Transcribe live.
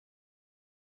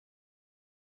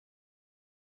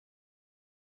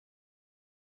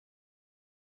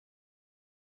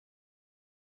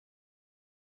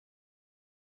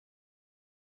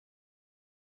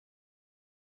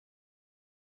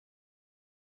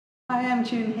Hi, I'm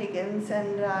June Higgins,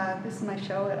 and this is my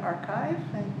show at Archive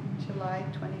in July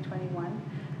 2021.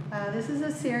 This is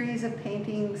a series of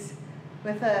paintings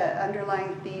with an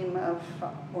underlying theme of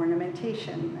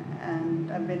ornamentation,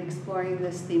 and I've been exploring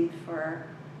this theme for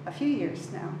a few years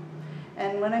now.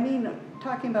 And when I mean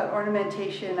talking about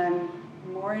ornamentation, I'm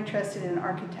more interested in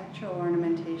architectural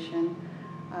ornamentation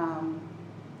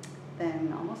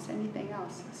than almost anything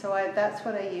else. So that's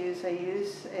what I use. I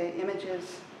use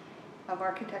images of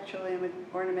architectural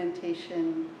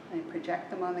ornamentation. I project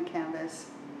them on the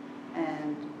canvas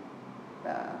and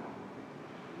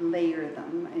layer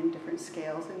them in different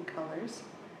scales and colors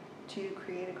to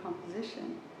create a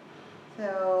composition.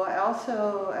 So I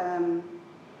also am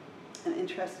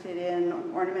interested in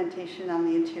ornamentation on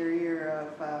the interior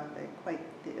of quite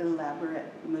the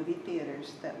elaborate movie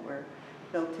theaters that were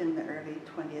built in the early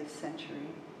 20th century.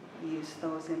 I use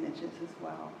those images as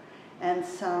well. And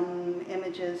some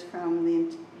images from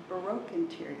the Baroque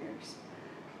interiors.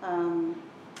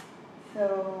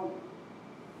 So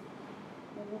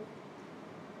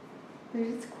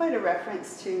there's quite a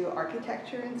reference to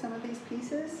architecture in some of these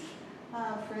pieces.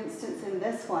 For instance, in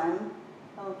this one,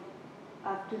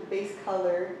 after the base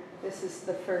color, this is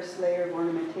the first layer of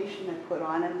ornamentation I put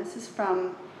on, and this is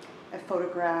from a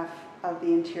photograph of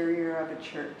the interior of a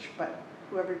church, but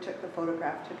whoever took the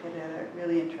photograph took it at a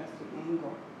really interesting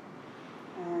angle.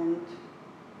 And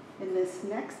in this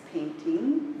next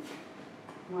painting,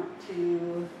 I want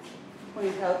to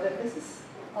point out that this is,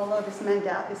 although this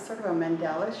mandala is sort of a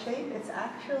mandala shape, it's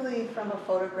actually from a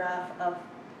photograph of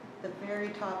the very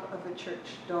top of a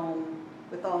church dome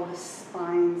with all the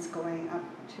spines going up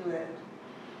to it.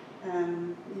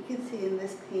 You can see in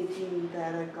this painting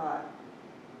that I got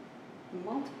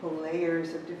multiple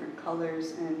layers of different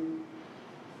colors, and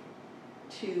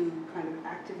to kind of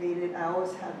activate it, I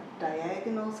always have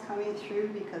diagonals coming through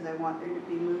because I want there to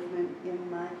be movement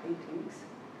in my paintings.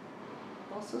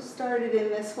 Also started in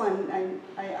this one,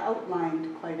 I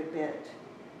outlined quite a bit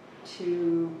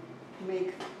to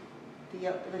make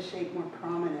the shape more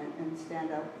prominent and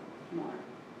stand out more.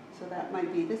 So that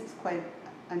might be, this is quite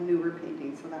a newer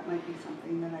painting, so that might be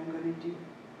something that I'm going to do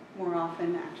more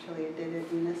often. Actually, I did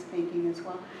it in this painting as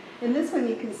well. In this one,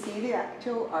 you can see the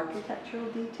actual architectural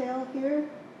detail here,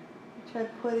 which I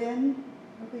put in,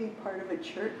 probably part of a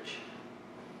church.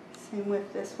 Same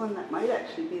with this one, that might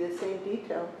actually be the same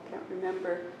detail, I can't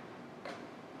remember.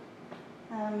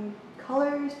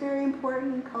 Color is very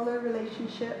important, color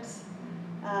relationships.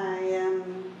 I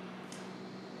am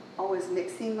always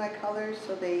mixing my colors,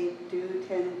 so they do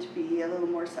tend to be a little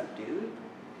more subdued.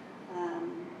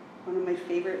 One of my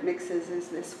favorite mixes is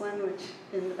this one, which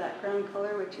in the background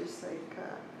color, which is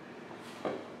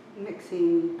like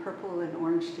mixing purple and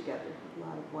orange together with a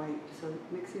lot of white, so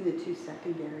mixing the two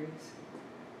secondaries.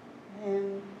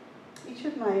 And each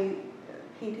of my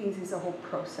paintings is a whole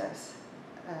process.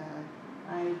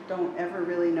 I don't ever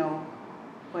really know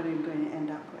what I'm going to end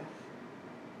up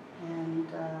with. And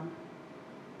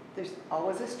there's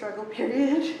always a struggle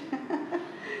period,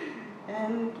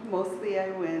 and mostly I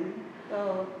win.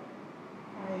 So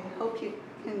I hope you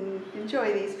can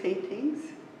enjoy these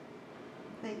paintings.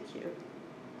 Thank you.